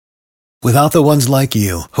Without the ones like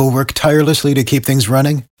you, who work tirelessly to keep things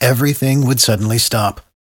running, everything would suddenly stop.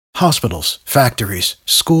 Hospitals, factories,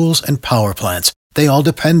 schools, and power plants, they all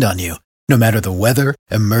depend on you. No matter the weather,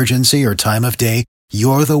 emergency, or time of day,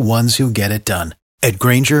 you're the ones who get it done. At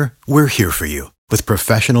Grainger, we're here for you with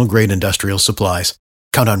professional-grade industrial supplies.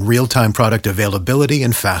 Count on real-time product availability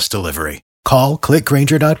and fast delivery. Call,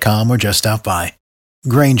 clickgrainger.com, or just stop by.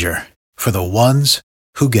 Grainger, for the ones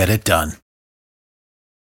who get it done.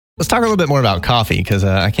 Let's talk a little bit more about coffee, because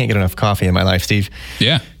I can't get enough coffee in my life, Steve.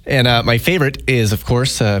 Yeah. And my favorite is, of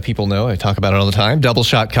course, people know, I talk about it all the time,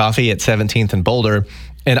 DoubleShot Coffee at 17th and Boulder.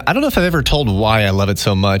 And I don't know if I've ever told why I love it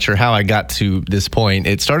so much or how I got to this point.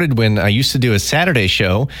 It started when I used to do a Saturday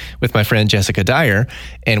show with my friend Jessica Dyer,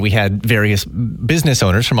 and we had various business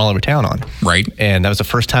owners from all over town on. Right. And that was the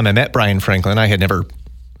first time I met Brian Franklin. I had never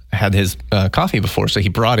had his coffee before, so he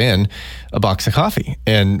brought in a box of coffee.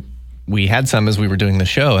 And we had some as we were doing the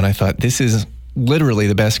show, and I thought, this is literally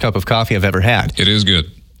the best cup of coffee I've ever had. It is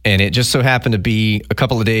good. And it just so happened to be a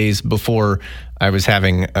couple of days before I was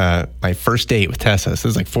having my first date with Tessa. This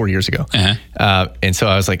was like 4 years ago. And so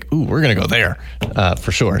I was like, ooh, we're going to go there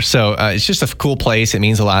for sure. So it's just a cool place. It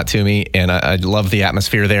means a lot to me, and I love the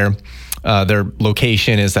atmosphere there. Their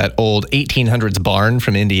location is that old 1800s barn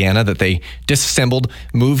from Indiana that they disassembled,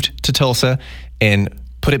 moved to Tulsa, and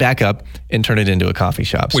put it back up and turn it into a coffee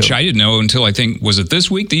shop. Which I didn't know until I think, was it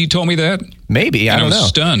this week that you told me that? Maybe, I don't know. I was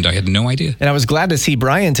stunned. I had no idea. And I was glad to see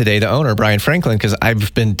Brian today, the owner, Brian Franklin, because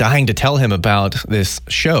I've been dying to tell him about this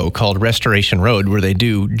show called Restoration Road, where they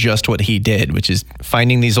do just what he did, which is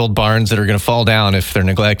finding these old barns that are going to fall down if they're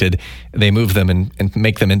neglected. They move them and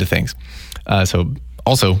make them into things. So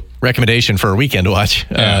also, recommendation for a weekend watch.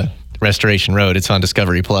 Restoration Road. It's on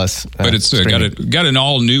Discovery Plus. But it's got an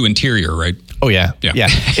all new interior, right? Oh yeah.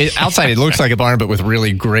 Outside it looks like a barn, but with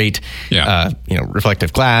really great,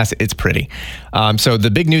 reflective glass. It's pretty. So the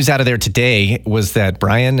big news out of there today was that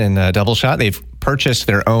Brian and DoubleShot, they've purchased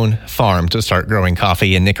their own farm to start growing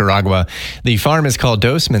coffee in Nicaragua. The farm is called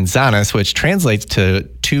Dos Manzanas, which translates to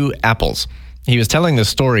 2 apples. He was telling the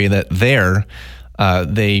story that there,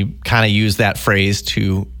 they kind of use that phrase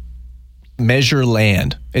to measure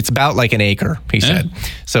land. It's about like an acre, he said.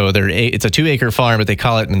 So it's a 2-acre farm, but they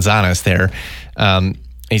call it manzanas there.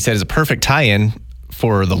 He said it's a perfect tie-in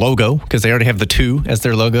for the logo because they already have the 2 as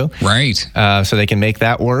their logo. Right. So they can make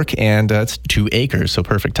that work, and it's 2 acres, so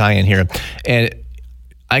perfect tie-in here. And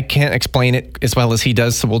I can't explain it as well as he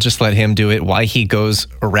does, so we'll just let him do it, why he goes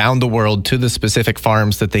around the world to the specific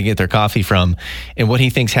farms that they get their coffee from, and what he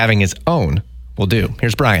thinks having his own will do.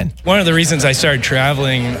 Here's Brian. One of the reasons I started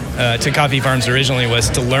traveling to coffee farms originally was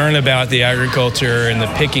to learn about the agriculture and the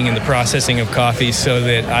picking and the processing of coffee so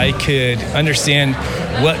that I could understand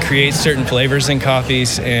what creates certain flavors in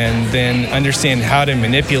coffees and then understand how to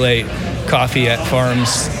manipulate coffee at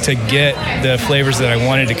farms to get the flavors that I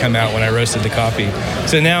wanted to come out when I roasted the coffee.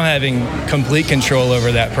 So now having complete control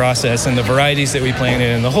over that process and the varieties that we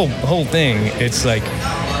planted and the whole thing, it's like,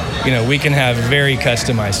 we can have very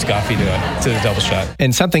customized coffee to the DoubleShot.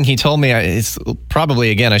 And something he told me, it's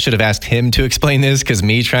probably, again, I should have asked him to explain this because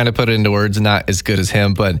me trying to put it into words, not as good as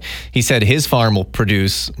him. But he said his farm will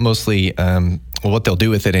produce mostly, what they'll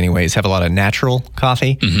do with it anyways, have a lot of natural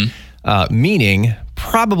coffee, meaning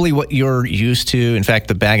probably what you're used to. In fact,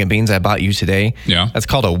 the bag of beans I bought you today, that's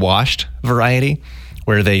called a washed variety,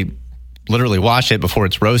 where they literally wash it before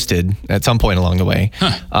it's roasted at some point along the way.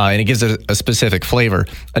 And it gives it a specific flavor.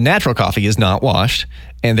 A natural coffee is not washed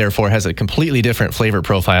and therefore has a completely different flavor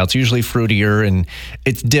profile. It's usually fruitier and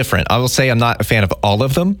it's different. I will say I'm not a fan of all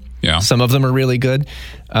of them. Some of them are really good.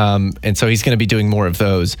 And so he's going to be doing more of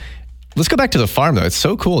those. Let's go back to the farm, though. It's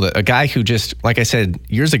so cool that a guy who just, like I said,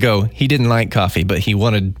 years ago, he didn't like coffee, but he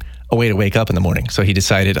wanted a way to wake up in the morning. So he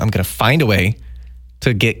decided, I'm going to find a way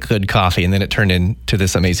to get good coffee, and then it turned into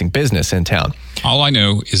this amazing business in town. All I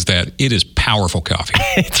know is that it is powerful coffee.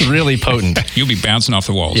 It's really potent. You'll be bouncing off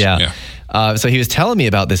the walls. So he was telling me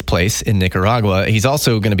about this place in Nicaragua. He's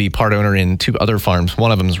also going to be part owner in 2 other farms.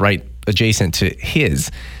 One of them is right adjacent to his.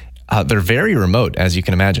 They're very remote, as you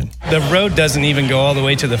can imagine. The road doesn't even go all the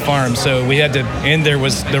way to the farm, so we had to, and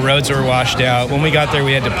the roads were washed out. When we got there,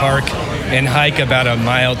 we had to park and hike about a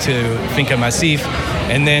mile to Finca Massif,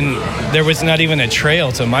 and then there was not even a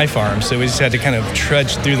trail to my farm, so we just had to kind of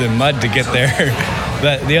trudge through the mud to get there.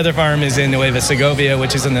 But the other farm is in Nueva Segovia,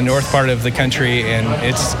 which is in the north part of the country, and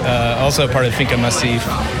it's also a part of Finca Massif,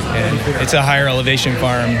 and it's a higher elevation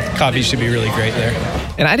farm. Coffee should be really great there.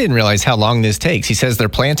 And I didn't realize how long this takes. He says they're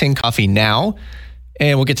planting coffee now,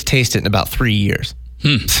 and we'll get to taste it in about 3 years.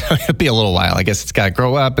 So it'll be a little while. I guess it's got to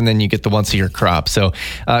grow up, and then you get the once a year crop. So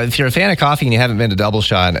if you're a fan of coffee and you haven't been to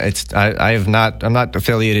DoubleShot, I'm not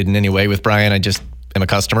affiliated in any way with Brian. I just am a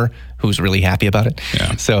customer who's really happy about it.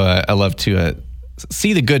 Yeah. So I love to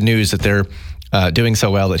see the good news that they're doing so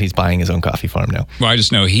well that he's buying his own coffee farm now. Well, I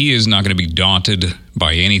just know he is not going to be daunted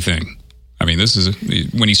by anything. I mean, this is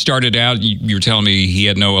when he started out. You were telling me he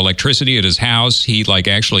had no electricity at his house. He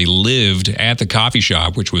actually lived at the coffee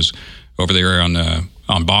shop, which was over there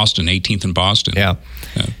on Boston, 18th and Boston. Yeah,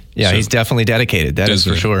 so he's definitely dedicated. That is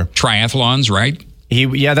for sure. Triathlons, right?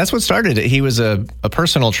 That's what started it. He was a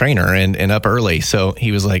personal trainer and up early, so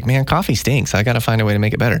he was like, "Man, coffee stinks. I got to find a way to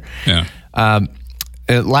make it better." Yeah.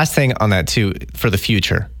 Last thing on that too, for the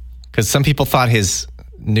future, because some people thought his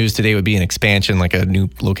news today would be an expansion, like a new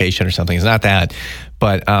location or something. It's not that.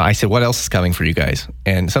 But I said, what else is coming for you guys?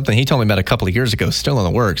 And something he told me about a couple of years ago, still in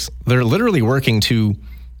the works. They're literally working to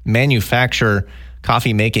manufacture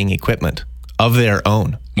coffee making equipment of their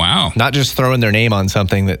own. Wow. Not just throwing their name on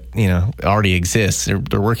something that, already exists.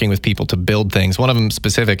 They're working with people to build things. One of them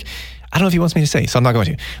specific, I don't know if he wants me to say, so I'm not going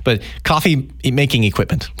to. But coffee making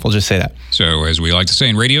equipment. We'll just say that. So as we like to say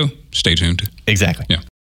in radio, stay tuned. Exactly. Yeah.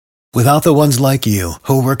 Without the ones like you,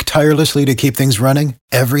 who work tirelessly to keep things running,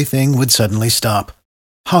 everything would suddenly stop.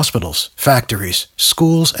 Hospitals, factories,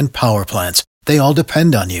 schools, and power plants, they all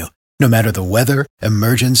depend on you. No matter the weather,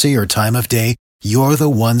 emergency, or time of day, you're the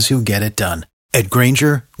ones who get it done. At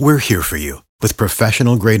Grainger, we're here for you with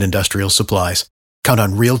professional-grade industrial supplies. Count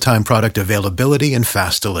on real-time product availability and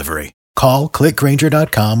fast delivery. Call, click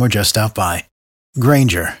Grainger.com, or just stop by.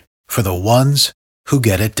 Grainger, for the ones who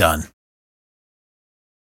get it done.